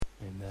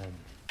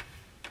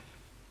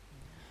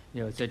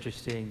It's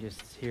interesting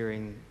just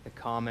hearing the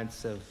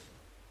comments of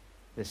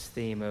this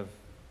theme of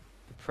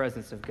the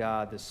presence of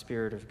God, the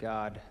Spirit of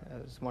God.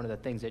 It's one of the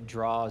things that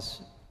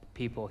draws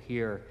people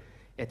here.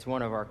 It's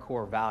one of our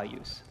core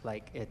values.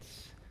 Like,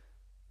 it's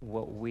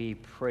what we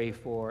pray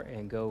for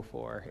and go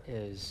for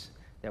is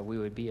that we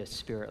would be a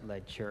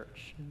Spirit-led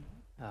church.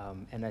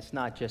 And that's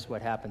not just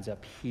what happens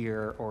up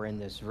here or in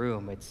this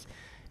room. It's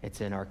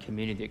in our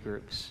community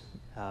groups.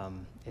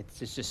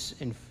 It's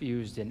just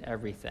infused in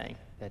everything,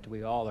 that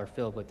we all are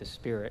filled with the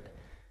Spirit.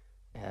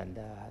 And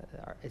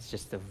it's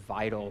just a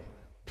vital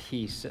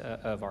piece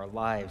of our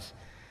lives.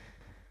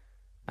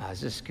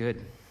 It's just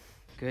good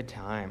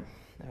time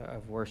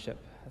of worship.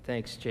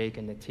 Thanks, Jake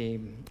and the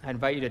team. I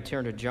invite you to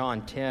turn to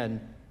John 10.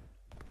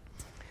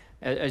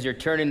 As you're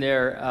turning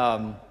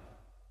there,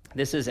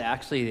 this is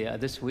actually,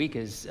 this week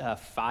is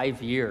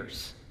 5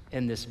 years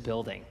in this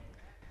building,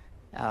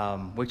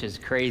 which is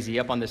crazy.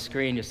 Up on the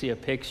screen, you'll see a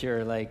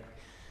picture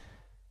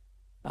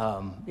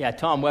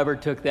Tom Weber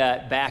took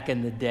that back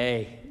in the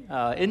day.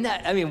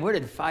 Where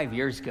did 5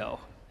 years go?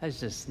 That's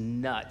just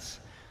nuts.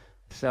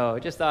 So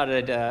just thought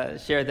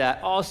I'd share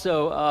that.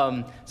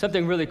 Also,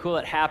 something really cool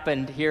that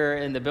happened here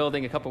in the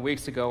building a couple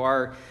weeks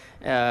ago.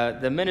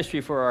 The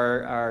ministry for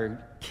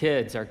our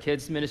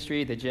kids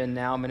ministry, the Gen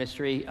Now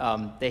ministry,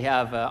 they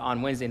have,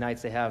 on Wednesday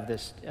nights, they have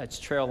this, it's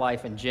Trail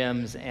Life and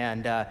Gyms,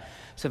 and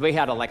so we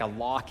had a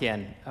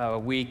lock-in a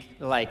week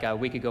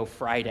ago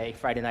Friday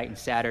night and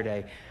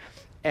Saturday.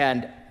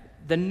 And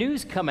the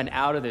news coming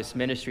out of this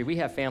ministry, we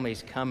have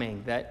families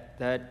coming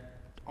that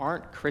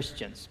aren't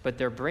Christians, but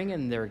they're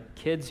bringing their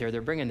kids here,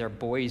 they're bringing their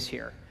boys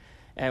here.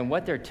 And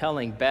what they're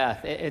telling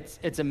Beth,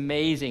 it's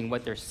amazing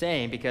what they're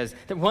saying, because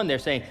they're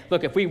saying,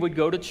 look, if we would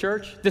go to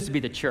church, this would be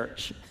the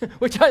church,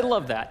 which I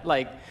love that.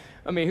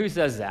 Who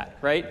says that,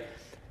 right?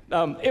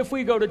 If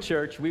we go to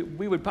church,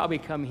 we would probably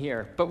come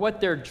here. But what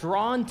they're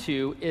drawn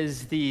to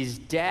is these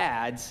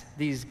dads,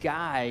 these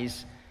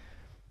guys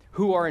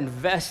who are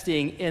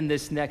investing in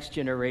this next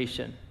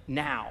generation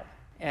now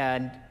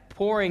and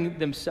pouring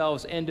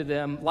themselves into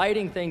them,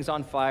 lighting things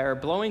on fire,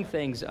 blowing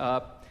things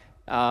up,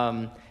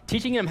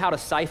 teaching them how to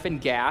siphon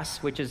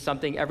gas, which is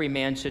something every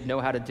man should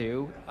know how to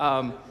do.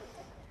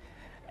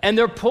 And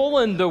they're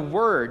pulling the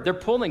word. They're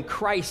pulling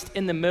Christ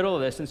in the middle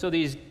of this. And so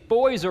these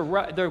boys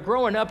they're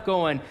growing up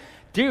going,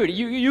 dude,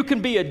 you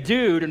can be a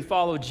dude and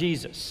follow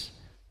Jesus.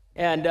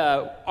 And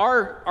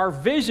our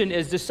vision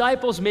is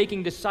disciples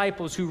making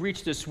disciples who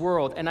reach this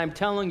world. And I'm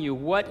telling you,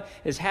 what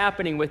is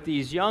happening with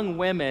these young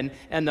women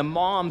and the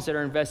moms that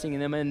are investing in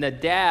them and the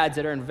dads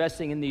that are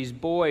investing in these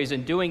boys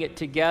and doing it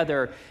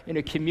together in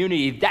a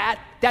community,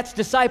 that's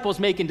disciples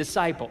making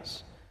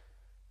disciples.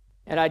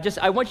 And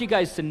I want you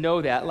guys to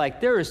know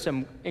that, there is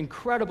some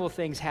incredible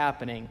things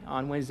happening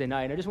on Wednesday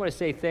night. And I just want to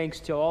say thanks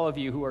to all of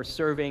you who are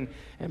serving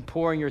and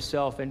pouring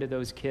yourself into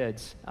those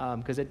kids,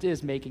 because it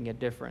is making a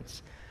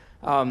difference.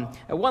 And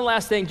one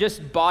last thing,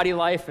 just body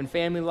life and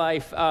family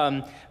life.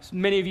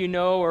 Many of you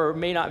know, or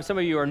may not, some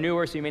of you are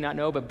newer, so you may not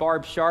know, but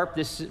Barb Sharp,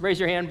 raise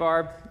your hand,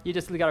 Barb. You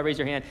just got to raise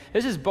your hand.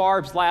 This is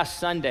Barb's last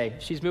Sunday.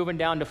 She's moving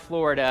down to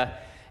Florida.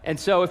 And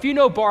so if you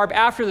know Barb,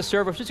 after the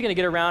service, we're just going to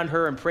get around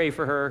her and pray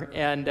for her,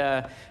 and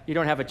you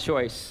don't have a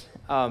choice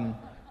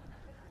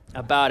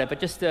about it. But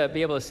just to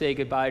be able to say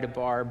goodbye to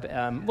Barb.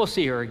 We'll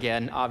see her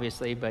again,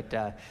 obviously, but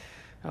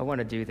I want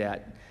to do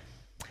that.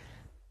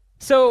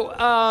 So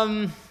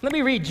let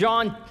me read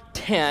John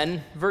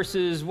 10,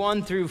 verses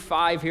 1 through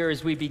 5 here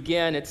as we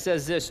begin. It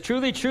says this: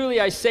 "Truly, truly,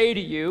 I say to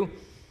you,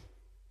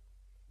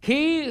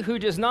 he who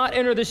does not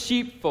enter the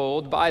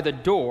sheepfold by the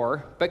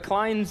door, but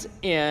climbs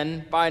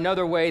in by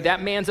another way,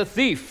 that man's a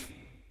thief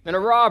and a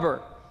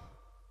robber.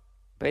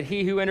 But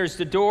he who enters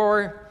the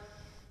door,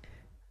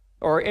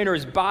 or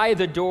enters by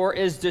the door,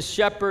 is the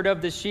shepherd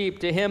of the sheep.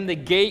 To him the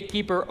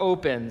gatekeeper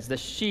opens. The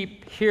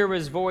sheep hear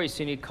his voice,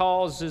 and he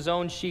calls his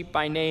own sheep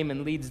by name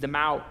and leads them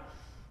out.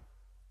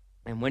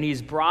 And when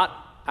he's brought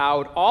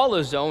out all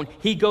his own,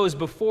 he goes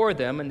before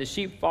them, and the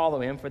sheep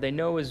follow him, for they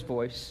know his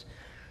voice.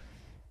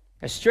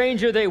 A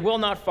stranger they will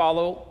not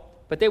follow,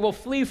 but they will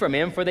flee from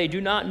him, for they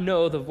do not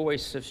know the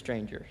voice of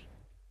strangers."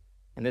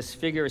 And this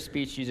figure of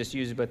speech Jesus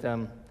used with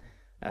them,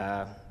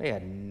 they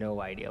had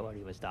no idea what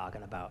he was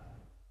talking about.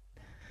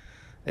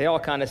 They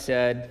all kind of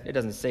said, it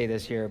doesn't say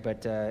this here,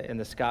 but in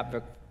the Scott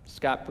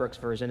Brooks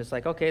version, it's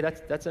like, okay,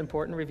 that's an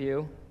important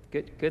review.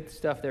 Good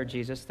stuff there,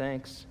 Jesus,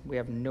 thanks. We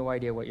have no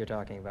idea what you're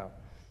talking about.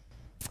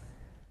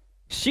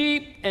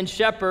 Sheep and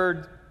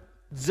shepherds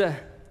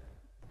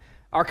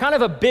are kind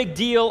of a big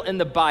deal in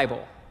the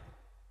Bible.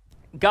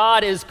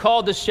 God is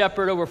called the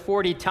shepherd over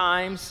 40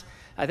 times.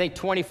 I think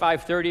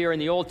 25, 30 are in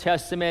the Old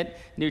Testament,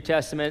 New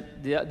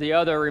Testament, the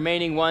other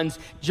remaining ones.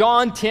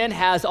 John 10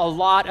 has a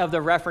lot of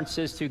the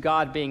references to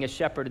God being a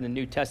shepherd in the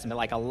New Testament,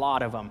 like a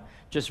lot of them,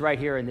 just right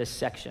here in this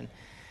section.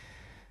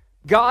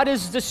 God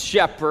is the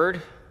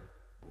shepherd.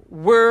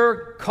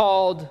 We're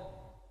called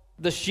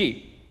the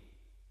sheep.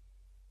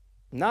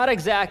 Not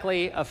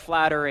exactly a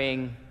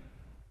flattering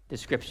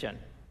description.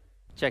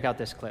 Check out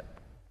this clip.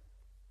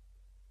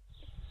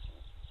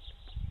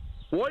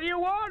 "What do you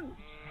want?"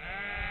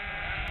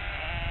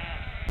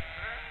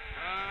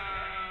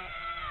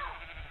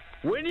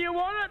 When you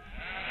want it?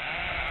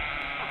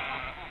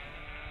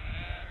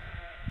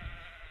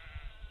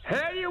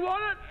 How do you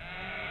want it?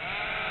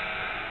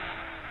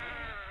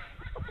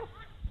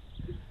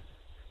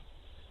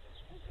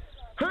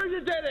 Who's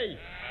your daddy?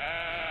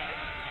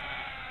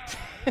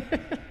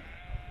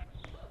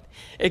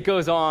 It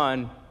goes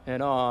on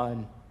and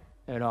on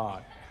and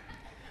on.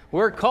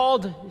 We're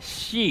called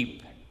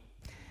sheep.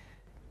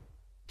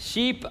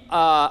 Sheep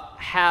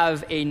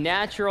have a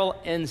natural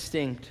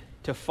instinct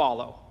to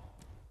follow.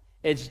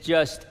 It's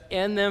just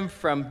in them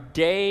from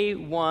day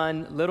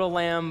one, little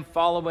lamb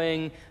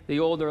following the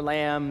older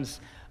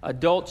lambs,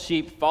 adult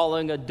sheep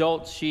following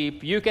adult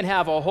sheep. You can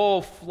have a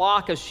whole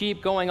flock of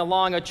sheep going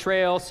along a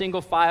trail,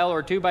 single file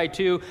or 2 by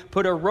 2,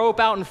 put a rope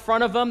out in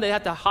front of them. They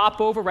have to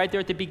hop over right there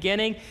at the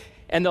beginning,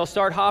 and they'll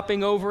start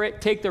hopping over it,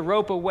 take the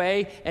rope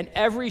away, and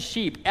every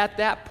sheep at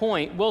that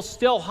point will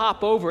still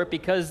hop over it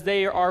because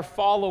they are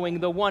following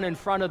the one in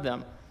front of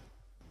them,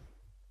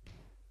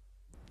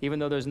 even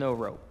though there's no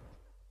rope.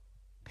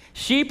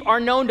 Sheep are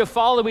known to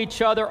follow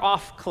each other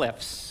off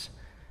cliffs,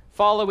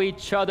 follow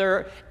each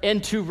other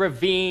into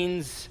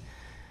ravines,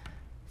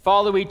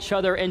 follow each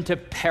other into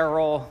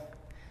peril,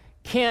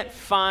 can't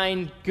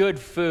find good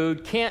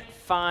food, can't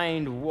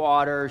find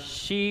water.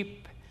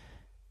 Sheep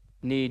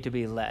need to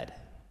be led.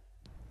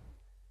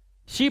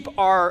 Sheep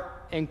are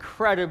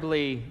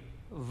incredibly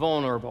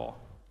vulnerable.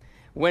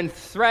 When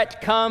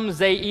threat comes,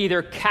 they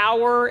either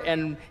cower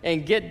and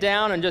get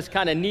down and just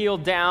kind of kneel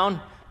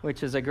down,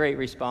 which is a great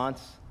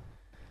response,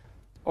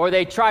 or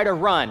they try to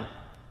run.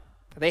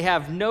 They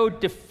have no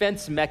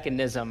defense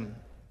mechanism.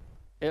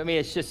 I mean,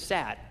 it's just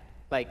sad.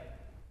 Like,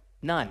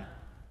 none.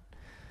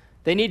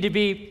 They need to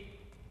be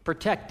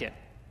protected.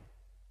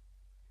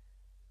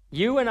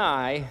 You and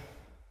I,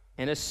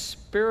 in a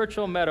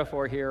spiritual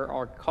metaphor here,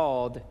 are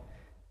called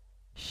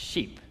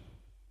sheep.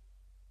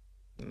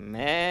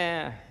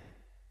 Man.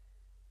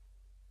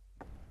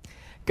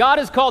 God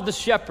is called the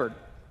shepherd.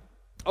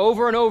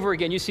 Over and over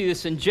again, you see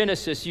this in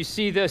Genesis. You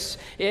see this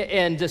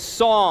in the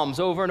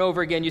Psalms over and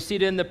over again. You see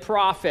it in the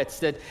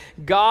prophets that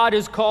God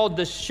is called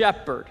the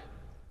shepherd.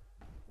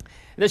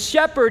 The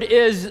shepherd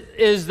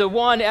is the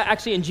one,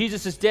 actually in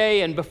Jesus'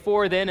 day and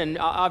before then, and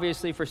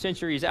obviously for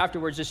centuries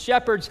afterwards, the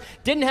shepherds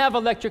didn't have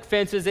electric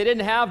fences. They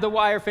didn't have the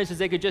wire fences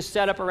they could just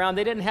set up around.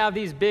 They didn't have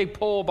these big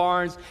pole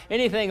barns,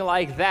 anything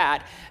like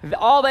that.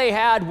 All they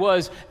had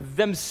was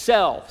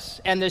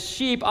themselves. And the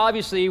sheep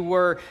obviously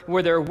were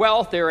their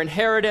wealth, their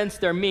inheritance,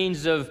 their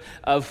means of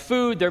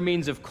food, their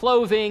means of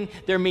clothing,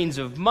 their means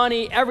of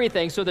money,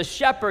 everything. So the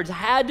shepherds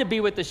had to be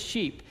with the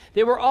sheep.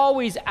 They were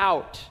always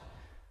out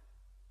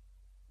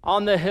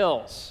on the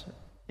hills,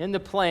 in the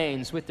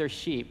plains with their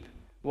sheep,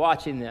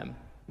 watching them,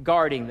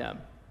 guarding them,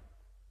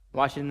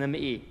 watching them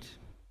eat,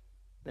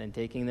 then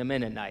taking them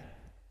in at night.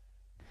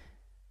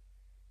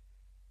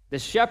 The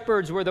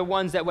shepherds were the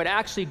ones that would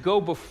actually go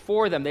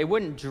before them. They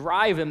wouldn't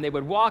drive them. They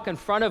would walk in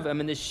front of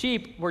them, and the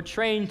sheep were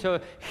trained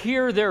to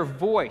hear their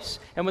voice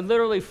and would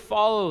literally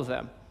follow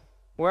them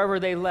wherever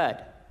they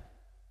led.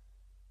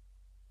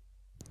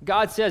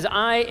 God says,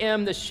 I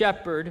am the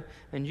shepherd,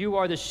 and you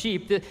are the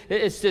sheep.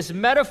 It's this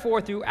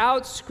metaphor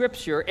throughout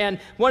Scripture, and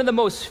one of the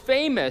most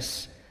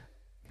famous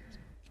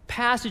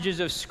passages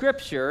of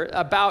Scripture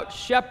about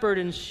shepherd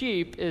and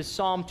sheep is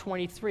Psalm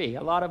 23.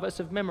 A lot of us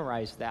have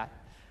memorized that.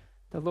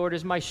 The Lord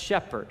is my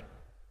shepherd.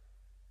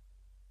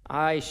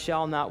 I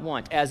shall not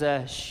want, as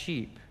a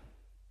sheep.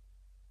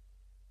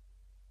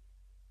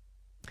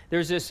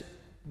 There's this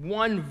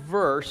one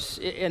verse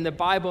in the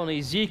Bible in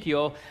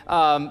Ezekiel.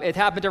 It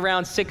happened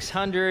around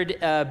 600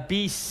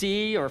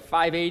 BC or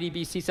 580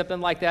 BC, something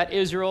like that.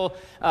 Israel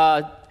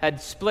had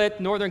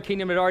split. Northern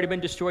kingdom had already been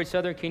destroyed.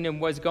 Southern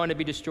kingdom was going to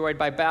be destroyed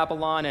by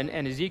Babylon,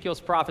 and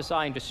Ezekiel's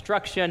prophesying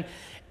destruction.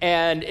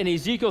 And in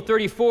Ezekiel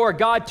 34,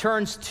 God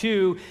turns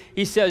to,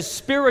 he says,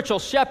 spiritual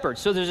shepherds.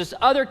 So there's this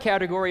other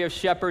category of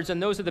shepherds,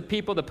 and those are the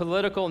people, the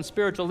political and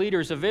spiritual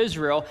leaders of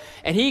Israel.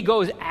 And he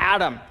goes at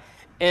them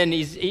in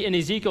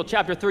Ezekiel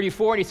chapter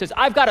 34, and he says,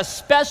 I've got a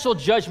special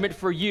judgment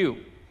for you.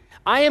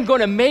 I am going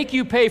to make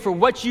you pay for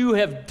what you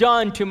have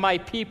done to my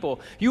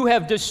people. You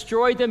have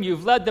destroyed them.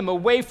 You've led them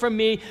away from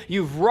me.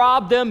 You've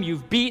robbed them.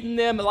 You've beaten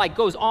them. It like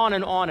goes on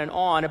and on and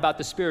on about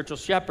the spiritual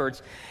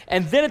shepherds.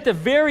 And then at the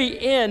very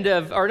end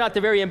of, or not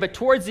the very end, but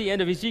towards the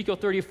end of Ezekiel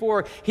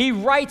 34, he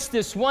writes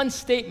this one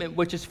statement,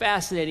 which is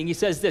fascinating. He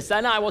says this,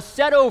 and I will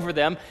set over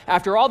them,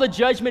 after all the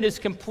judgment is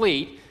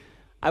complete,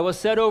 I will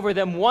set over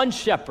them one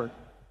shepherd,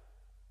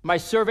 my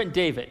servant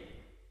David.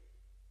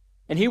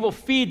 And he will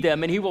feed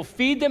them, and he will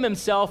feed them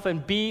himself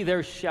and be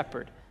their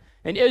shepherd.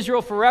 And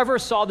Israel forever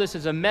saw this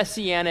as a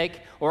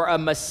messianic or a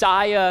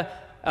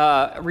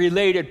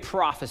Messiah-related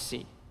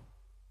prophecy.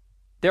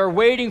 They're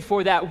waiting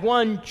for that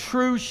one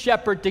true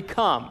shepherd to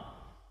come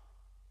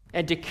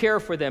and to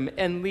care for them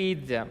and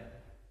lead them.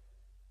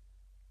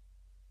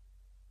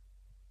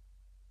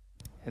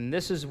 And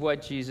this is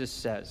what Jesus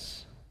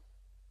says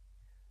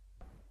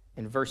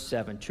in verse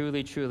 7.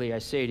 Truly, truly, I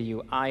say to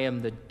you, I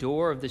am the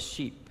door of the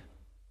sheep.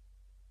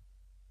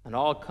 And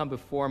all come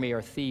before me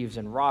are thieves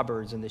and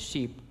robbers, and the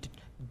sheep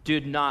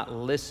did not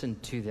listen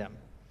to them.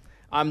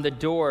 I'm the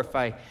door.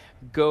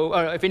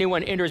 If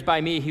anyone enters by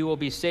me, he will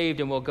be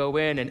saved and will go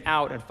in and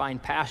out and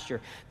find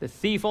pasture. The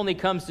thief only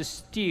comes to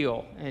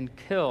steal and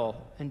kill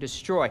and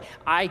destroy.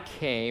 I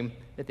came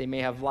that they may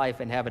have life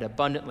and have it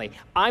abundantly.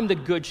 I'm the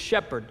good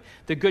shepherd.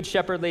 The good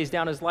shepherd lays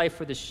down his life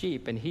for the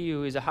sheep, and he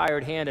who is a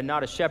hired hand and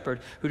not a shepherd,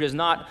 who does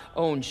not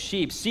own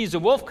sheep, sees the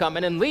wolf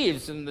coming and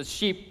leaves, and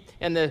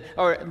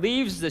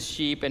leaves the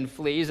sheep and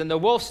flees, and the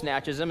wolf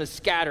snatches him and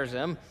scatters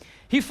him.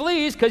 He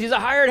flees because he's a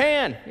hired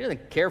hand. He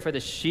doesn't care for the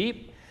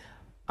sheep.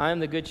 I am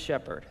the good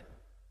shepherd.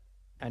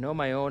 I know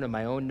my own, and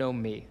my own know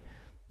me.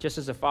 Just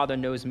as the Father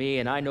knows me,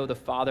 and I know the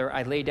Father,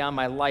 I lay down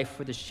my life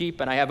for the sheep,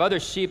 and I have other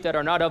sheep that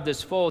are not of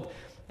this fold.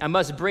 I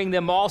must bring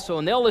them also,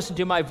 and they'll listen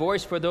to my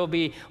voice, for there will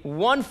be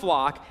one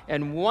flock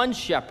and one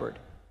shepherd.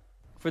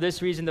 For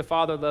this reason the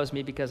Father loves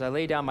me, because I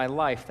lay down my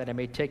life that I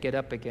may take it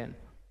up again.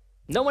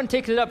 No one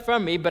takes it up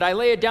from me, but I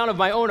lay it down of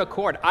my own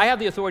accord. I have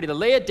the authority to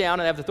lay it down,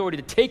 and I have the authority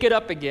to take it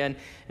up again,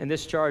 and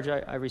this charge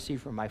I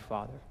receive from my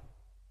Father.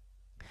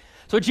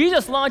 So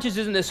Jesus launches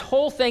in this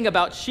whole thing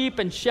about sheep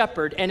and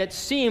shepherd, and it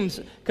seems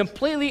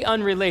completely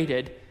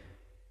unrelated,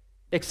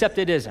 except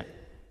it isn't.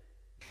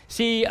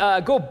 See,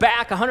 go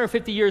back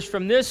 150 years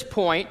from this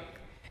point,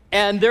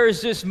 and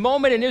there's this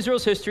moment in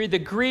Israel's history. The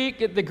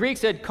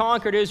Greeks had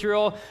conquered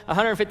Israel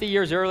 150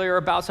 years earlier,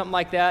 about something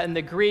like that, and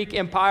the Greek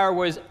Empire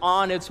was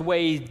on its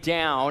way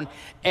down,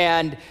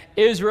 and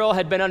Israel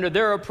had been under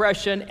their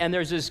oppression, and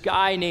there's this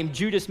guy named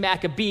Judas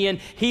Maccabean.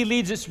 He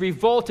leads this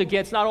revolt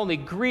against not only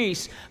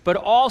Greece, but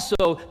also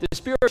the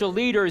spiritual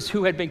leaders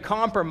who had been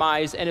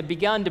compromised and had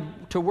begun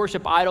to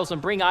worship idols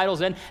and bring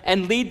idols in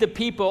and lead the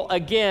people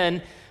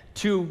again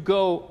to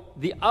go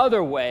the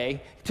other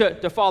way,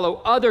 to follow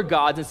other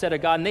gods instead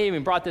of God, and they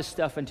even brought this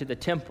stuff into the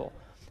temple.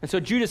 And so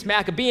Judas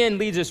Maccabean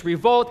leads this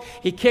revolt.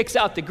 He kicks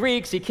out the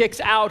Greeks. He kicks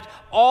out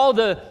all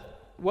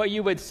what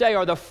you would say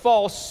are the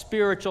false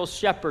spiritual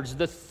shepherds,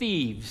 the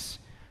thieves.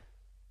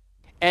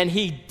 And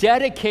he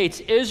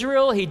dedicates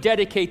Israel, he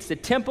dedicates the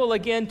temple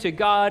again to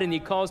God, and he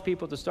calls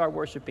people to start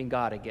worshiping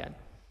God again.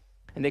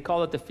 And they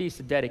call it the Feast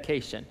of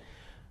Dedication.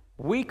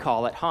 We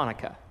call it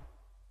Hanukkah.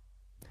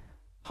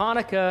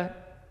 Hanukkah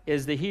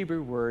is the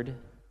Hebrew word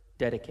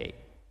dedicate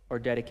or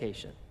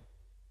dedication.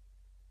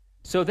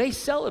 So they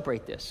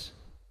celebrate this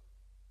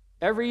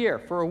every year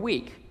for a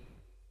week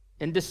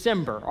in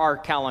December, our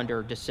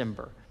calendar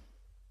December.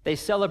 They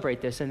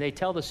celebrate this, and they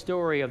tell the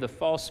story of the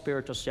false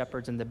spiritual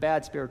shepherds and the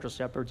bad spiritual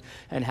shepherds,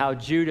 and how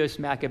Judas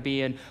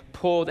Maccabean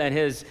pulled, and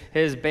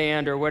his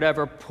band or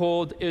whatever,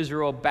 pulled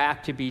Israel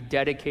back to be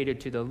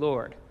dedicated to the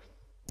Lord.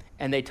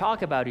 And they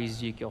talk about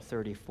Ezekiel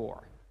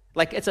 34.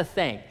 Like it's a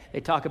thing.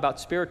 They talk about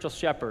spiritual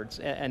shepherds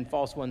and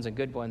false ones and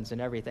good ones and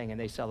everything, and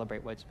they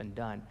celebrate what's been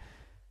done.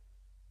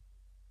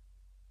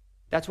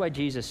 That's why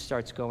Jesus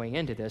starts going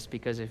into this,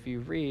 because if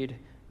you read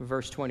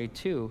verse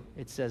 22,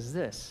 it says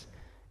this: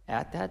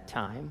 at that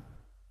time,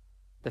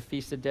 the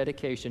Feast of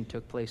Dedication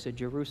took place at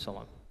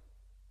Jerusalem.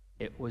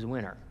 It was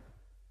winter.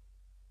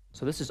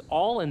 So this is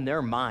all in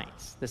their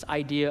minds, this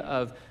idea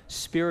of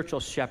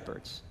spiritual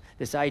shepherds.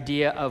 This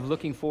idea of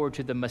looking forward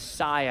to the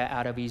Messiah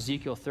out of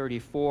Ezekiel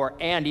 34,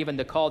 and even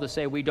the call to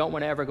say we don't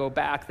want to ever go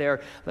back there.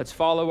 Let's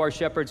follow our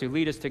shepherds who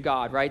lead us to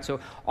God, right? So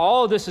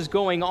all of this is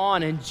going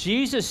on, and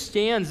Jesus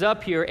stands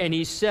up here and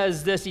he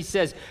says this. He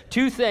says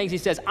two things. He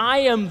says,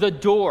 I am the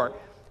door.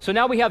 So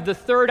now we have the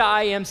third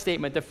I am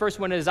statement. The first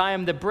one is I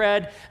am the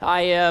bread.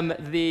 I am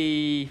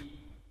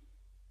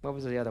what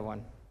was the other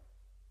one?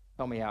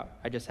 Help me out.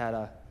 I just had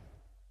a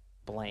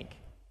blank.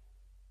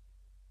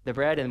 The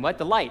bread and what?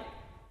 The light.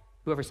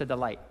 Whoever said the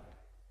light?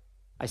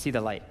 I see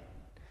the light.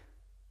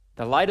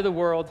 The light of the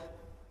world,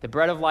 the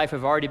bread of life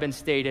have already been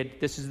stated.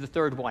 This is the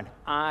third one.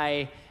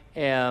 I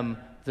am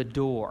the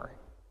door.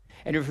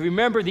 And if you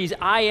remember, these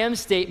I am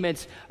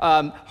statements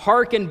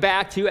harken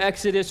back to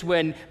Exodus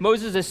when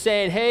Moses is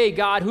saying, hey,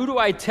 God, who do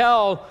I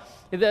tell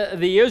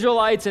the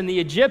Israelites and the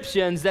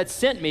Egyptians that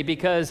sent me?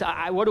 Because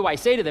what do I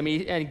say to them?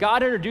 And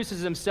God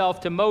introduces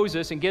himself to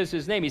Moses and gives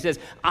his name. He says,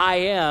 I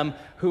am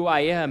who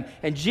I am.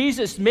 And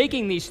Jesus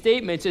making these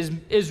statements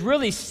is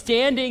really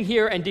standing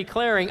here and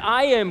declaring,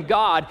 I am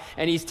God.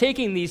 And he's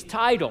taking these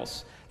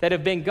titles that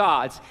have been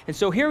God's. And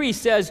so here he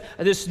says,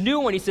 this new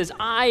one, he says,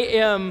 I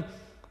am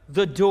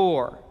the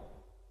door.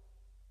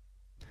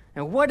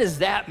 And what does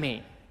that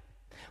mean?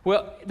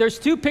 Well, there's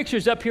two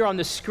pictures up here on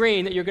the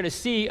screen that you're going to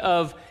see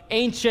of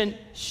ancient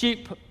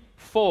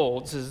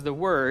sheepfolds, is the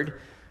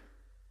word.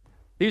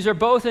 These are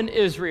both in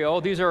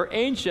Israel. These are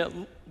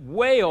ancient,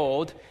 way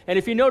old. And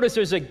if you notice,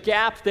 there's a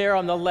gap there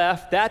on the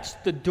left. That's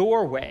the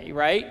doorway,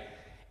 right?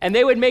 And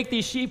they would make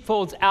these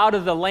sheepfolds out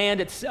of the land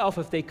itself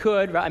if they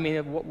could. I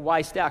mean,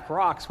 why stack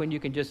rocks when you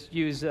can just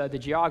use the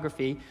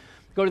geography?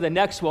 Go to the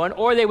next one.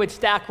 Or they would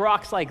stack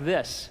rocks like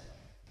this.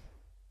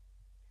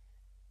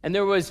 And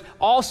there was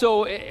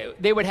also,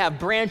 they would have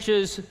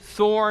branches,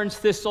 thorns,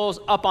 thistles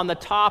up on the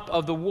top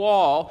of the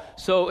wall,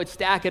 so it'd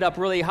stack it up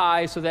really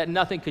high so that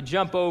nothing could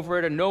jump over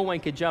it, or no one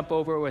could jump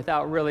over it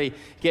without really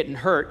getting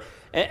hurt.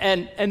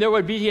 And there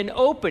would be an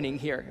opening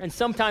here. And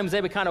sometimes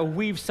they would kind of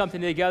weave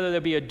something together,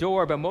 there'd be a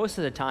door, but most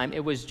of the time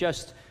it was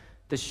just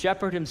the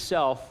shepherd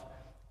himself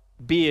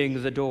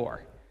being the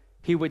door.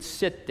 He would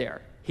sit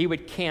there. He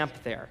would camp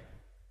there.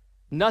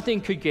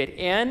 Nothing could get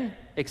in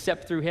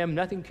except through him.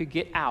 Nothing could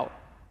get out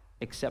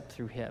except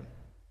through him.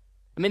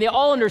 I mean, they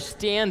all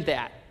understand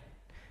that.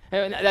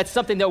 And that's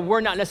something that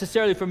we're not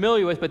necessarily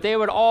familiar with, but they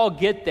would all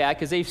get that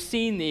because they've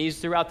seen these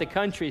throughout the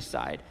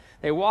countryside.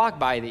 They walk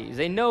by these.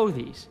 They know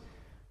these.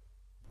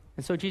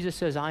 And so Jesus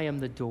says, I am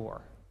the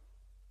door.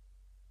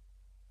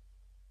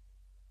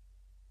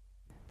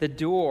 The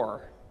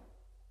door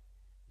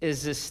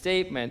is a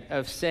statement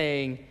of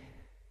saying,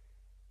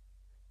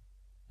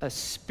 a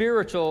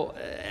spiritual,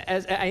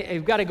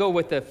 I've got to go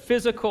with the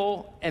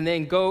physical and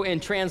then go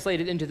and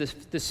translate it into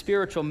the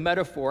spiritual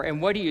metaphor.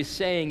 And what he is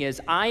saying is,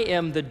 I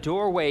am the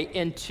doorway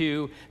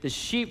into the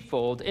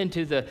sheepfold,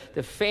 into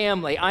the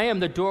family. I am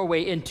the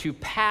doorway into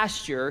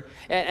pasture,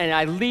 and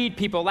I lead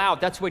people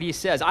out. That's what he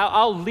says.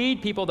 I'll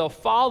lead people, they'll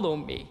follow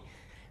me.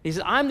 He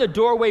says, I'm the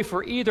doorway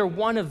for either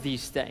one of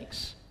these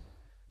things,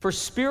 for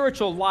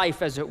spiritual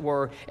life, as it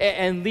were,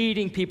 and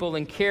leading people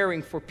and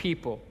caring for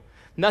people.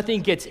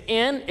 Nothing gets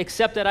in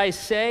except that I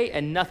say,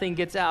 and nothing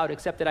gets out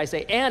except that I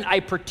say. And I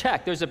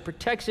protect. There's a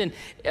protection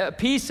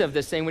piece of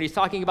this thing when he's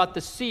talking about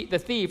the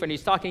thief and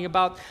he's talking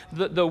about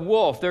the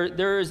wolf.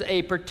 There's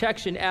a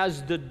protection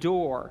as the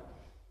door.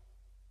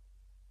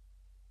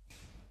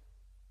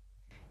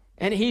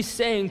 And he's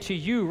saying to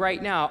you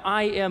right now,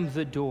 I am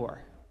the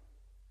door.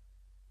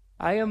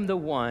 I am the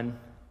one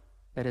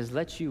that has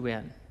let you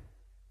in.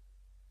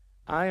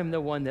 I am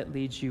the one that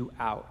leads you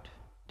out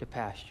to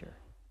pasture.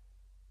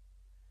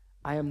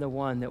 I am the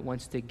one that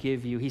wants to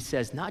give you, he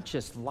says, not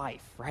just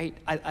life, right?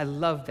 I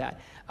love that.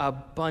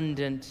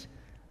 Abundant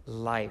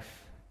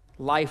life.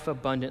 Life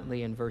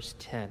abundantly in verse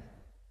 10.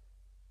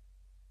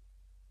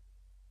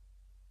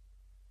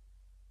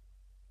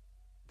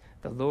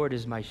 The Lord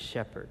is my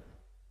shepherd.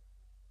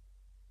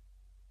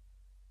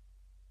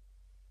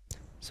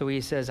 So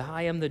he says,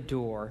 I am the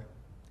door.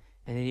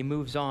 And then he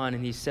moves on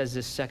and he says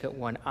this second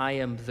one, I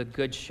am the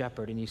good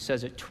shepherd. And he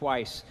says it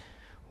twice.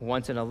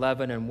 Once in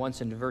 11 and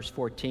once in verse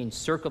 14.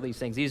 Circle these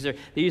things.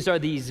 These are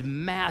these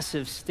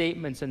massive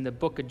statements in the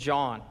book of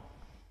John.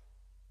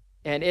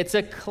 And it's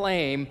a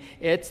claim.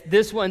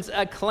 This one's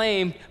a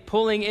claim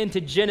pulling into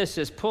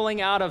Genesis,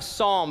 pulling out of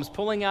Psalms,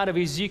 pulling out of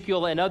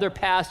Ezekiel and other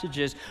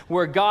passages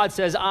where God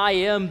says, I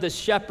am the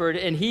shepherd,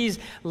 and he's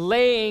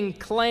laying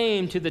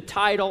claim to the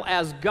title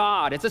as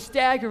God. It's a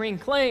staggering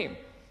claim.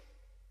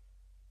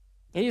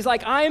 And he's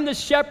like, I am the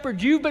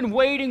shepherd you've been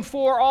waiting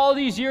for all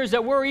these years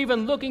that we're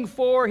even looking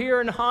for here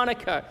in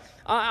Hanukkah.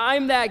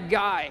 I'm that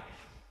guy.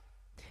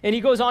 And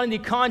he goes on and he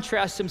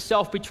contrasts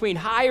himself between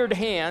hired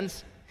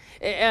hands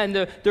and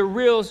the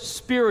real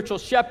spiritual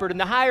shepherd. And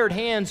the hired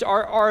hands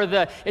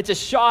it's a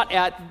shot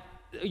at,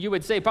 you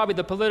would say, probably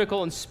the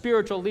political and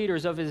spiritual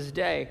leaders of his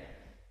day.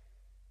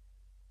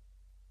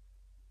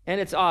 And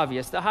it's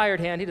obvious. The hired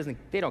hand,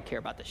 they don't care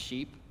about the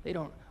sheep. They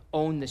don't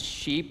own the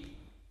sheep.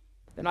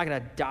 They're not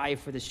going to die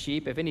for the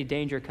sheep. If any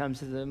danger comes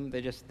to them, they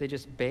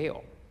just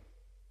bail.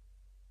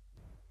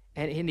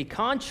 And he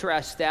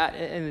contrasts that,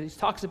 and he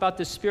talks about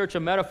this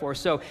spiritual metaphor.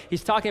 So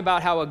he's talking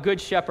about how a good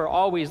shepherd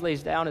always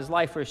lays down his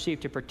life for his sheep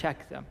to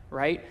protect them,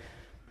 right?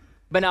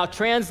 But now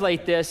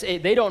translate this.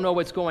 They don't know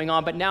what's going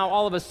on, but now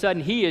all of a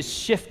sudden he is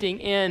shifting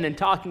in and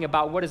talking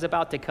about what is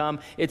about to come.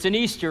 It's an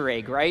Easter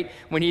egg, right?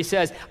 When he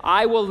says,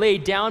 I will lay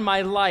down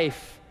my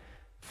life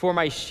for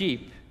my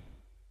sheep.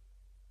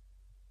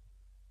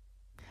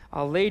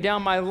 I'll lay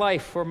down my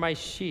life for my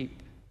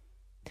sheep.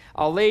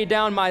 I'll lay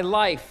down my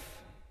life,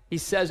 he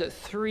says it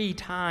 3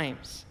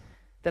 times,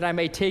 that I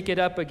may take it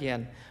up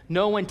again.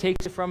 No one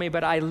takes it from me,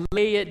 but I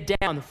lay it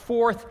down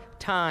 4th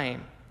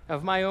time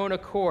of my own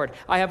accord.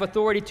 I have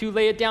authority to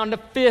lay it down the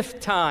 5th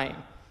time.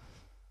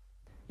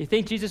 You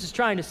think Jesus is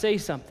trying to say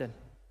something?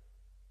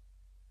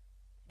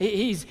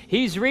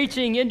 He's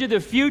reaching into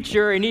the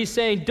future and he's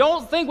saying,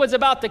 don't think what's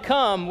about to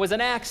come was an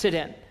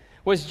accident.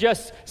 Was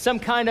just some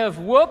kind of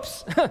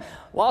whoops,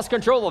 lost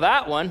control of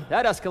that one.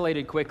 That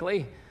escalated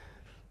quickly. It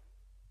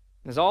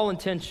was all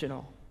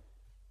intentional.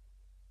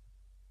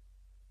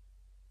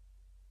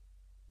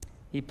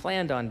 He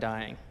planned on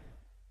dying,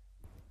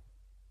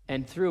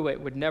 and through it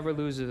would never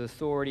lose his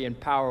authority and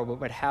power, but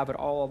would have it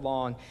all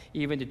along,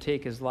 even to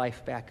take his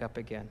life back up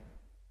again.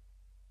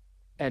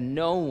 And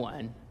no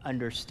one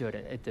understood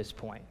it at this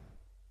point.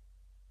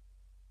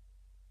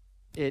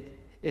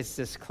 It's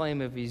this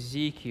claim of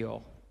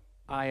Ezekiel,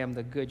 I am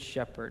the good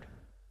shepherd.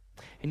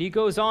 And he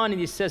goes on and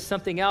he says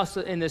something else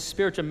in this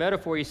spiritual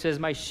metaphor. He says,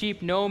 my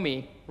sheep know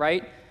me,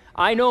 right?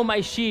 I know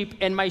my sheep,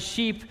 and my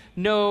sheep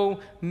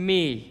know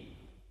me.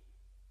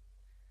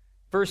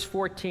 Verse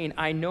 14,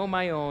 I know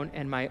my own,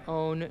 and my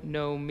own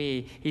know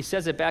me. He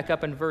says it back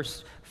up in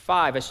verse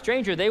 5. A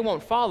stranger they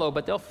won't follow,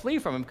 but they'll flee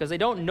from him because they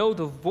don't know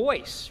the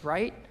voice,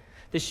 right?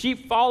 The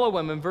sheep follow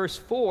him in verse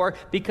 4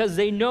 because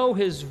they know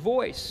his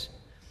voice.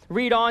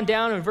 Read on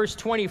down in verse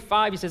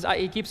 25.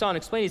 He keeps on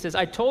explaining. He says,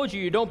 I told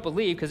you don't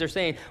believe, because they're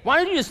saying, why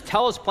don't you just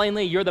tell us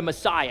plainly you're the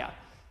Messiah?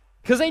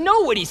 Because they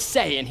know what he's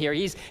saying here.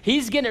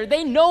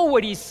 They know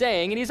what he's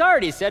saying, and he's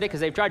already said it because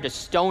they've tried to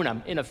stone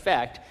him, in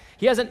effect.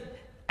 He hasn't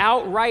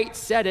outright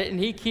said it, and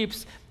he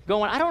keeps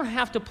going, I don't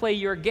have to play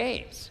your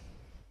games.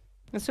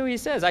 And so he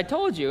says, I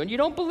told you, and you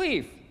don't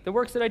believe. The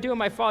works that I do in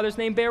my Father's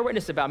name bear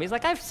witness about me. He's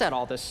like, I've said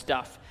all this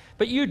stuff,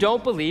 but you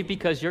don't believe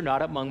because you're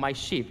not among my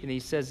sheep. And he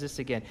says this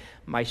again,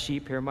 my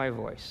sheep hear my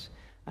voice.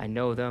 I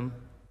know them,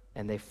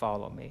 and they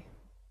follow me.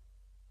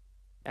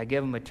 I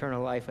give them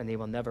eternal life, and they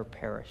will never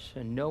perish,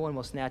 and no one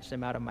will snatch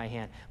them out of my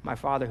hand. My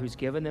Father who's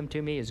given them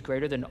to me is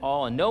greater than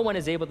all, and no one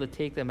is able to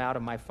take them out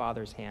of my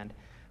Father's hand.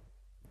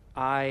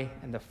 I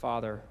and the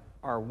Father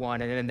are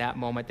one. And in that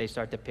moment, they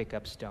start to pick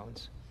up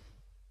stones.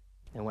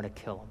 They want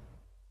to kill him.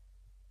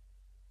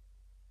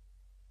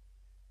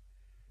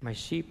 My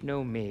sheep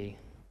know me.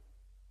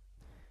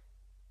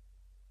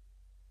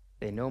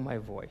 They know my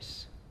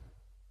voice.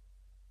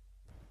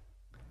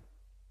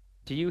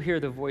 Do you hear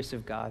the voice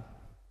of God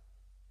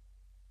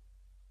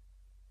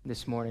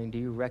this morning? Do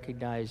you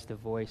recognize the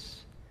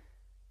voice?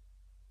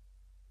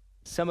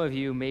 Some of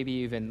you may be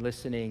even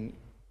listening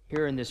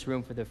here in this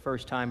room for the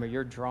first time, or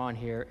you're drawn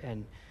here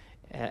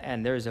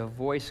and there's a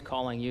voice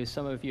calling you.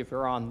 Some of you, if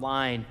you're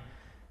online,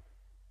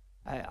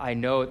 I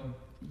know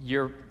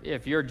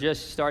if you're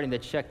just starting to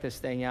check this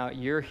thing out,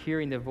 you're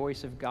hearing the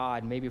voice of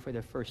God maybe for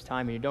the first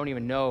time, and you don't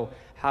even know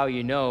how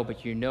you know,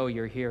 but you know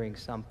you're hearing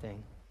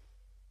something.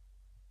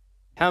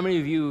 How many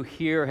of you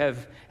here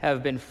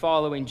have been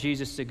following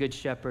Jesus, the Good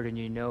Shepherd, and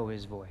you know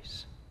his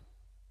voice?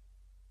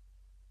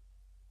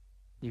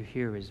 You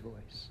hear his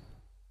voice.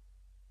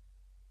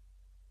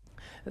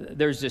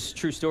 There's this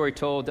true story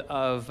told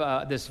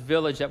of this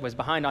village that was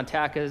behind on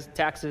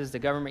taxes. The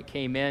government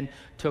came in,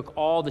 took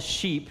all the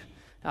sheep,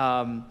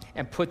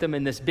 and put them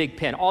in this big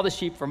pen. All the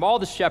sheep from all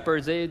the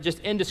shepherds, they just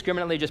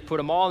indiscriminately just put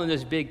them all in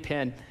this big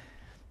pen.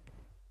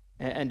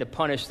 And to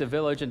punish the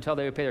village until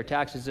they would pay their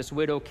taxes, this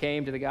widow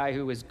came to the guy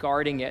who was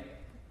guarding it,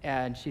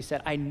 and she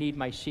said, I need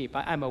my sheep.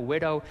 I'm a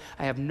widow.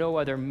 I have no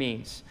other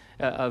means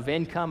of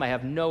income. I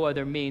have no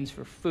other means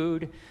for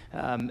food,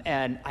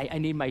 and I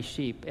need my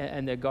sheep.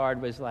 And the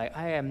guard was like,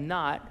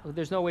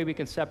 there's no way we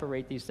can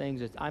separate these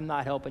things. I'm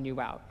not helping you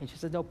out. And she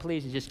said, no,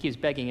 please. He just keeps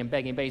begging and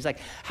begging and begging. He's like,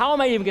 how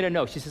am I even going to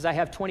know? She says, I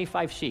have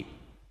 25 sheep.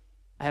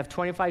 I have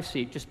 25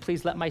 sheep. Just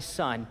please let my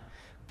son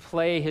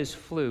play his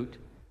flute,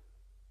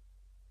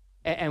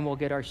 and we'll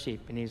get our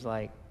sheep. And he's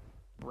like,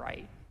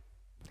 right.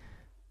 He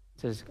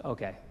says,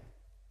 okay.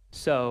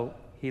 So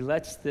he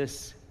lets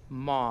this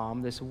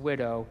mom, this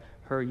widow,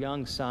 her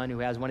young son, who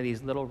has one of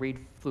these little reed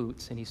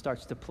flutes, and he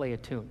starts to play a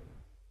tune.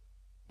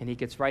 And he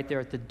gets right there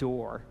at the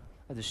door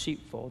of the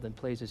sheepfold and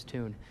plays his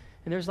tune.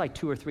 And there's like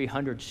 200 or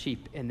 300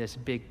 sheep in this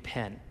big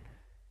pen.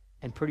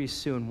 And pretty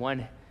soon,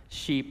 one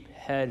sheep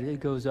head, it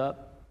goes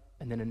up,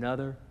 and then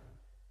another,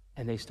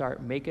 and they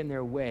start making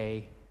their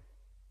way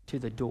to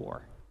the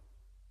door.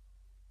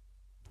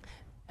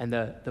 And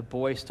the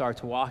boy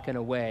starts walking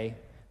away,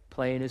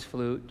 playing his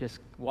flute, just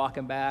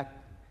walking back,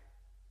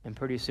 and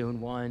pretty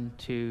soon 1,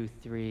 2,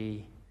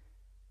 3,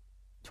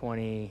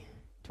 20,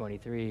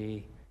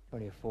 23,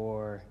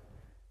 24,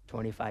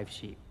 25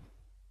 sheep.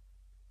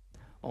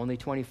 Only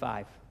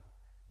 25.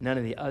 None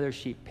of the other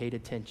sheep paid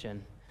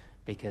attention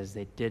because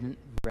they didn't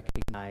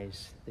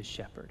recognize the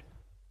shepherd.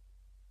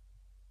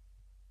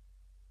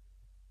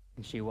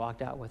 And she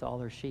walked out with all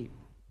her sheep.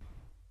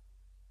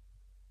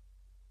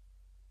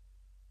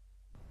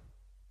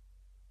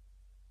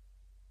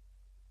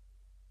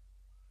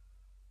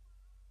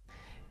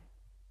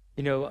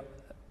 You know,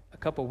 a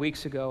couple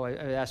weeks ago, I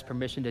asked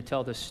permission to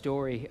tell this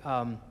story.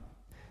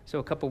 So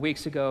a couple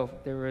weeks ago,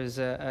 there was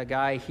a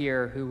guy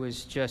here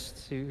who's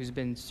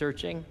been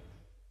searching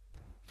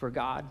for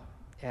God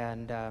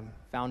and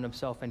found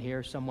himself in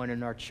here. Someone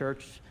in our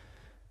church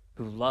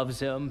who loves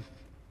him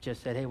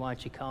just said, hey, why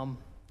don't you come?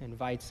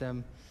 Invites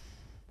him.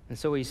 And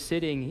so he's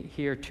sitting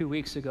here 2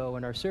 weeks ago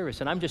in our service.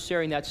 And I'm just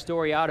sharing that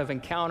story out of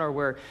Encounter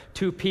where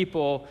two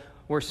people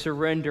were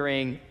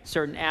surrendering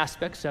certain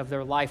aspects of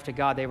their life to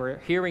God. They were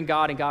hearing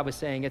God, and God was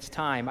saying, it's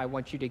time. I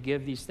want you to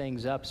give these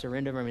things up,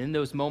 surrender them. And in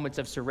those moments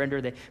of surrender,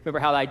 remember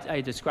how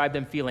I described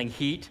them feeling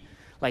heat?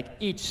 Like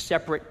each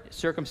separate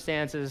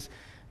circumstances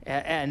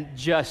and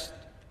just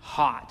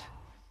hot.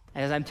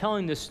 And as I'm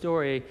telling this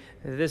story,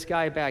 this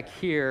guy back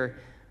here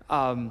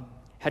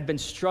had been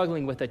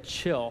struggling with a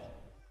chill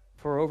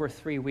for over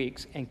 3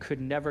 weeks and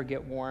could never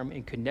get warm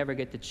and could never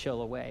get the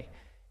chill away.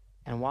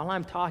 And while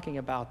I'm talking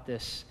about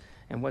this,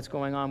 and what's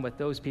going on with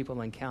those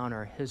people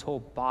Encounter, his whole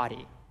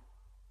body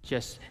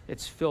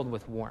it's filled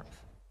with warmth.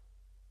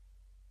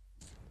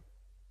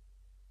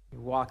 He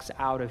walks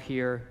out of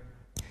here.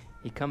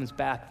 He comes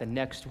back the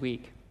next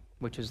week,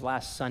 which is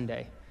last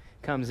Sunday.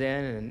 Comes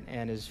in,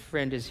 and his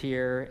friend is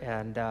here,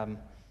 and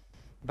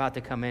about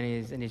to come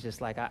in, and he's just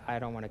like, I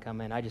don't want to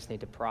come in. I just need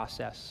to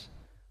process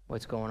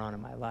what's going on in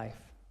my life.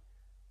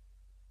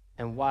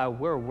 And while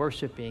we're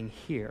worshiping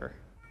here,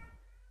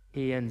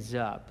 he ends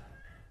up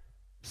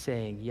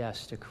saying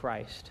yes to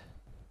Christ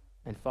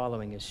and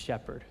following his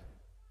shepherd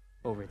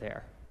over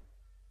there.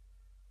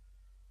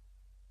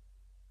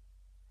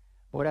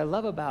 What I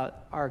love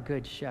about our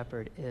good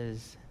shepherd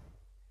is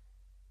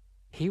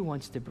he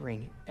wants to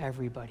bring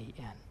everybody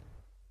in.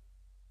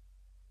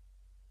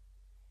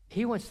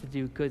 He wants to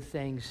do good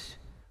things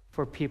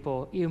for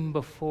people even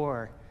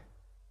before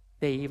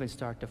they even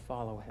start to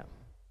follow him.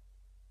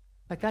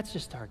 Like, that's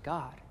just our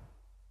God.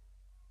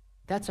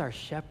 That's our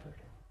shepherd.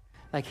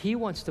 Like, he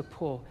wants to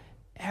pull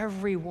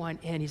everyone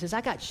in. He says,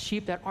 I got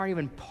sheep that aren't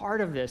even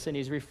part of this. And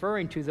he's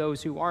referring to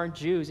those who aren't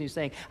Jews. And he's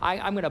saying,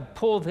 I'm going to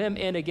pull them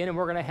in again, and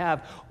we're going to have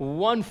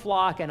one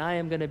flock, and I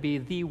am going to be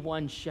the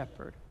one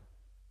shepherd.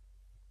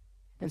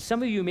 And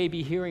some of you may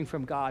be hearing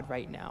from God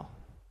right now.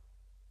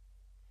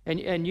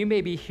 And you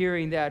may be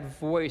hearing that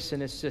voice,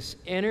 and it's this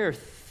inner,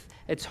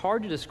 it's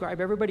hard to describe.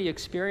 Everybody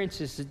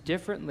experiences it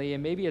differently,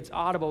 and maybe it's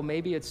audible,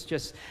 maybe it's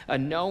just a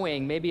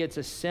knowing, maybe it's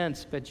a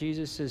sense, but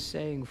Jesus is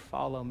saying,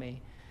 follow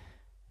me.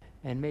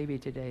 And maybe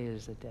today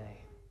is the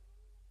day.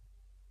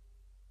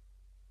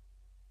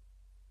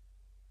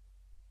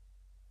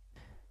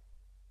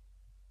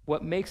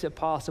 What makes it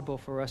possible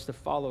for us to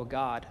follow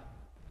God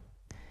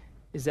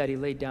is that he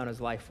laid down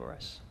his life for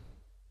us.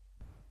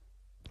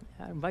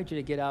 I invite you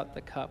to get out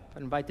the cup. I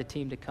invite the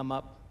team to come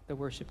up, the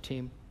worship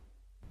team.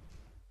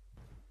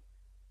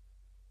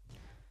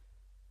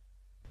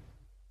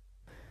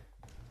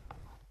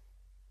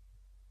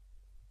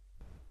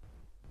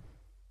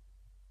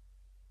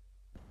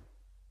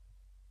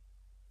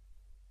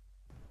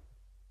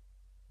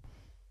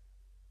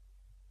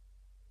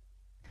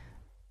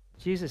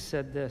 Jesus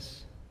said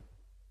this.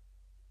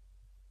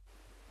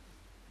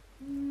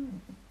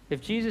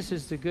 If Jesus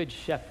is the good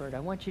shepherd, I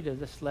want you to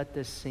just let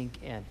this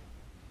sink in.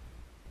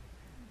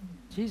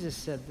 Jesus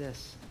said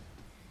this.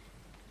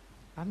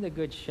 I'm the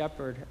good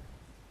shepherd.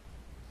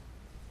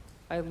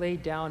 I lay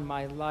down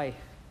my life.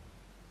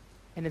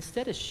 And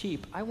instead of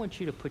sheep, I want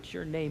you to put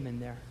your name in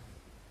there.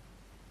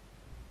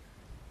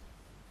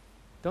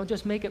 Don't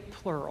just make it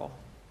plural.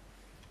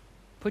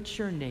 Put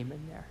your name in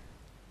there.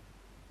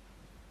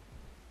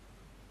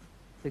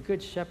 The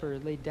good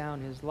shepherd laid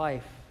down his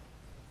life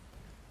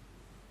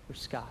for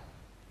Scott.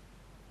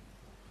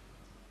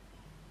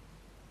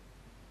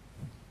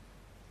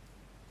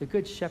 The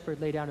good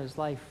shepherd laid down his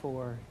life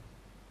for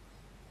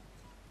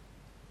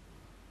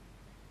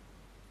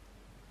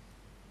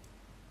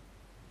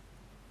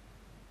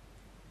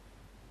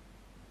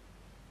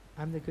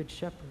I'm the good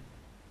shepherd.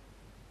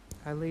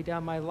 I lay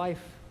down my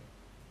life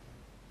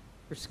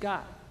for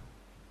Scott.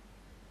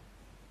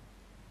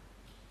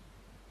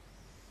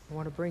 I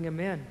want to bring him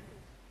in.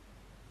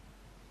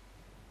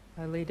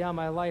 I lay down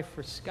my life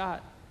for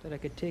Scott that I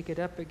could take it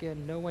up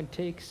again. No one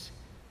takes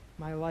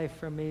my life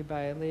from me, but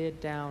I lay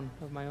it down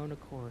of my own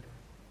accord.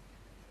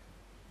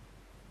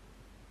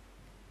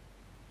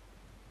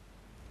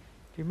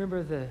 Do you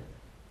remember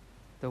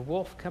the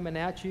wolf coming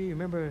at you? You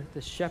remember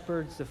the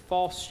shepherds, the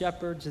false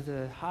shepherds,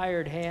 the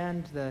hired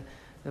hand, the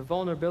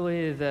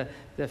vulnerability,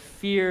 the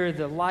fear,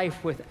 the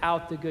life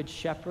without the good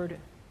shepherd?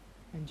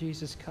 And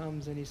Jesus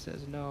comes and he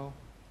says, no,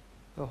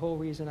 the whole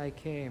reason I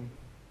came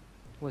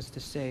was to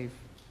save.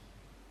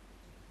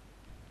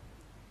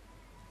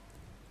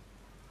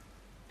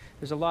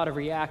 There's a lot of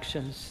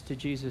reactions to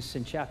Jesus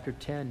in chapter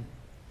 10.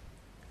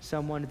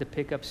 Some wanted to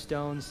pick up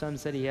stones. Some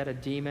said he had a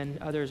demon.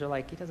 Others are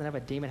like, he doesn't have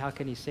a demon. How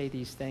can he say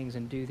these things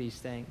and do these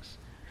things?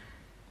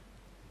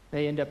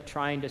 They end up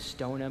trying to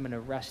stone him and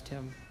arrest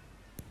him.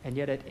 And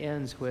yet it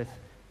ends with,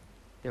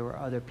 there were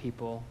other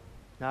people,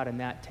 not in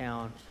that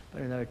town,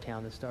 but in another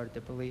town that started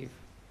to believe.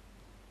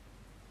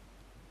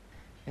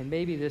 And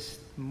maybe this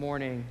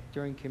morning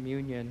during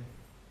communion,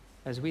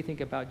 as we think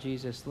about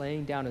Jesus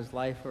laying down his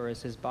life for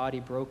us, his body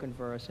broken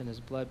for us, and his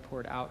blood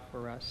poured out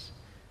for us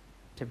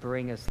to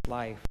bring us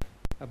life,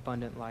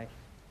 abundant life,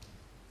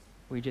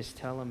 we just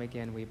tell him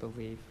again, we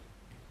believe.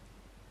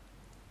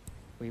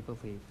 We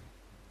believe.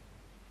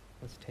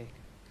 Let's take.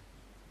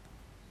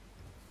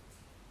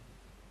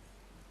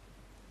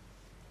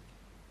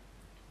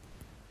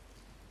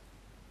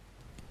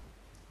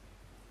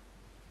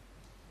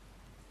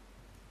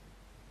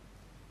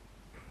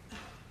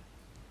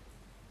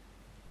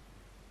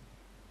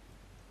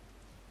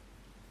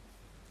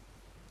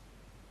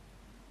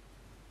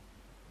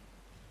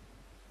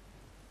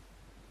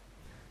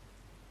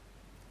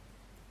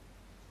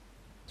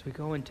 As we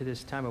go into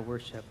this time of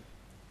worship,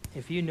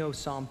 if you know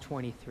Psalm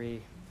 23,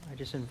 I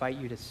just invite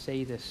you to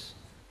say this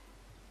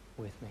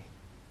with me.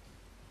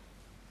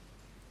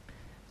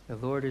 The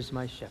Lord is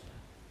my shepherd,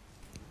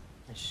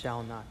 I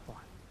shall not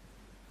want.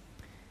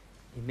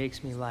 He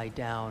makes me lie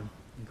down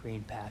in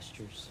green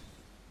pastures.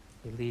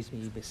 He leads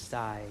me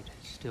beside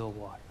still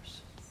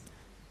waters.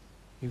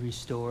 He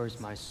restores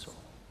my soul.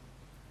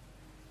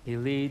 He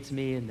leads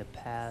me in the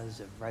paths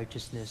of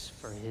righteousness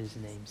for his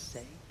name's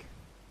sake.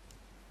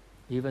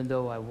 Even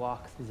though I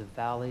walk through the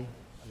valley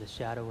of the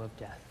shadow of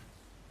death,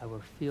 I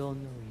will feel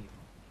no evil,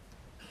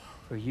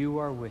 For you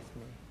are with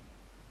me.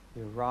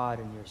 Your rod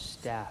and your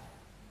staff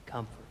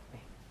comfort me.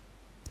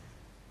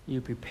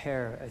 You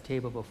prepare a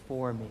table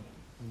before me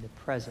in the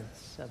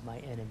presence of my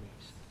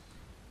enemies.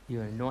 You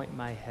anoint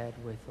my head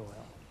with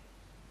oil.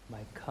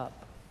 My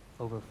cup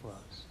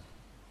overflows.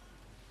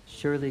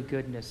 Surely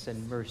goodness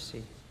and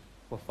mercy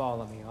will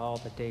follow me all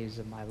the days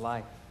of my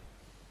life,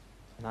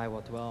 and I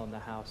will dwell in the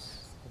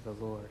house of the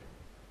Lord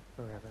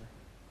forever.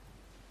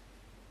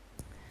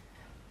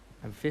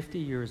 I'm 50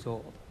 years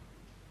old,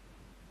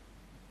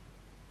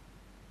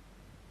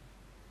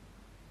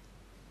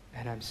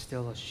 and I'm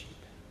still a sheep.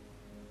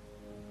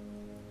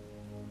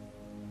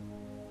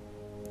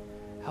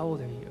 How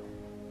old are you?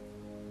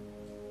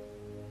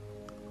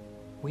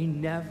 We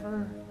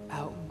never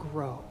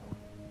outgrow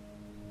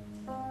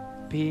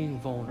being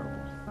vulnerable.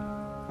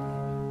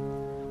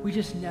 We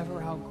just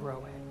never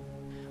outgrow it.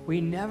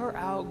 We never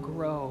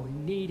outgrow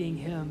needing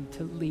him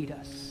to lead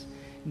us,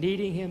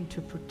 needing him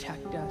to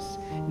protect us,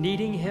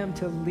 needing him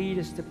to lead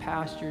us to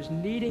pastures,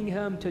 needing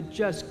him to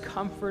just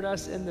comfort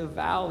us in the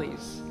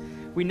valleys.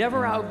 We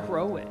never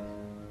outgrow it.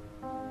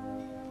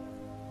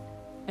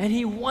 And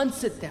he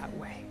wants it that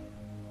way.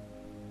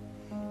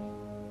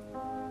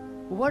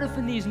 What if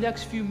in these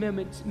next few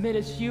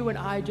minutes you and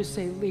I just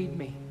say, lead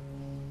me,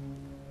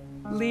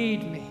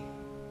 lead me,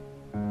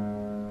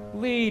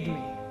 lead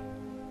me,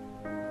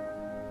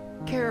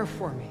 care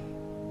for me.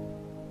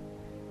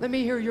 Let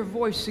me hear your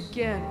voice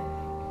again.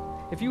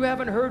 If you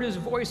haven't heard his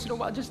voice in a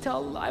while, just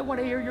tell, I want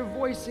to hear your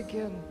voice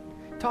again.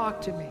 Talk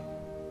to me.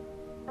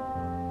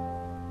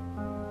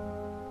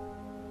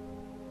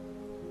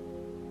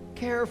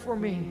 Care for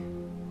me.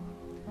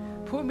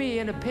 Put me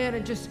in a pen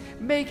and just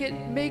make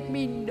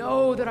me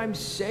know that I'm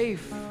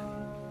safe.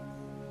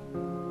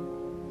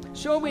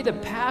 Show me the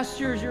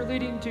pastures you're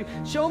leading to.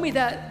 Show me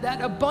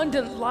that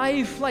abundant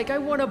life. Like, I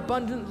want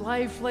abundant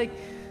life like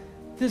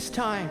this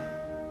time.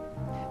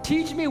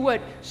 Teach me what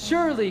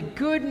surely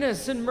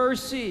goodness and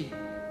mercy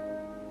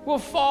will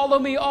follow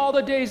me all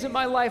the days of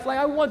my life. Like,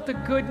 I want the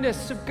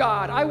goodness of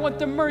God. I want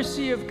the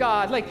mercy of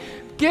God. Like,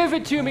 give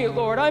it to me,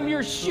 Lord. I'm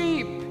your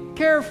sheep.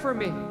 Care for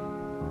me.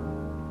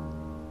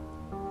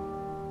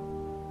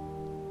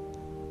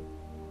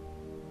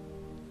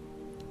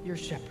 Your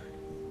shepherd.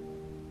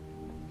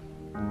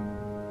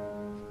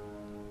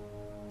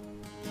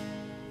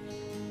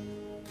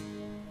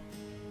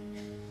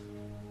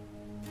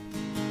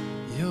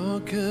 Your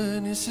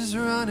goodness is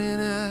running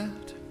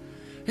after,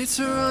 it's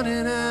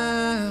running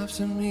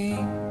after me.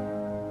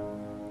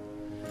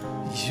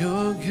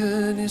 Your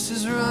goodness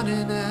is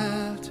running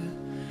after,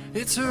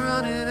 it's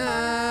running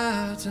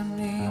after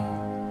me.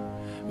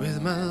 With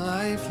my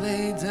life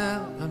laid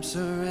down, I'm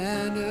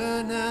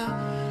surrendered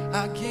now.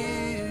 I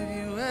give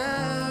you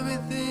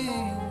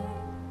everything.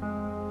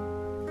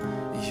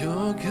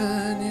 Your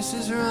goodness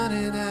is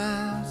running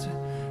after,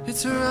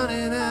 it's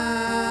running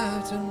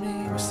after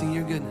me. We sing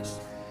your goodness.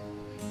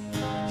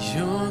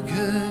 Your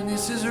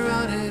goodness is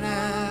running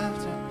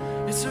after,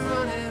 it's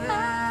running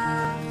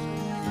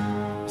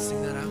after.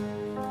 Sing that out.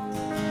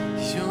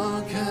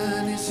 Your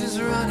goodness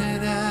is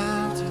running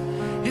after,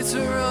 it's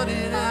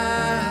running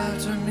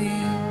after me.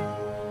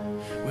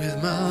 With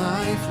my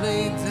life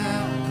laid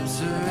down, I'm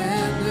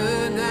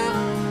surrendered now.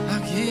 I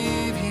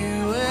give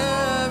you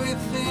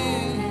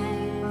everything.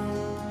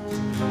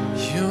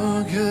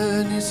 Your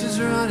goodness is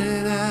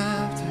running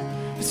after,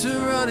 it's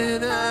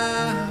running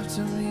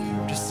after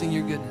me. Just sing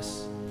your goodness.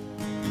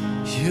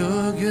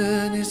 Your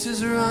goodness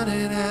is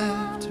running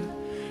after,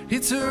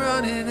 it's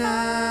running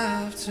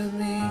after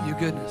me. Your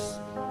goodness.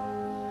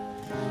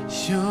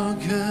 Your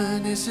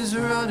goodness is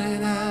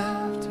running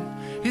after,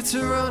 it's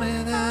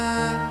running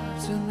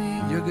after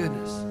me. Your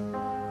goodness.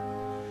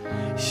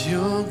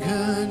 Your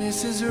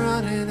goodness is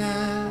running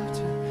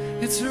after,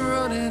 it's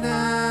running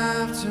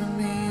after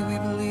me. We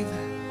believe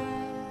that.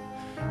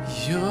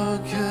 Your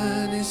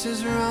goodness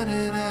is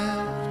running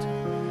after,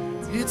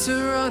 it's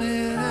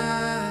running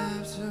after.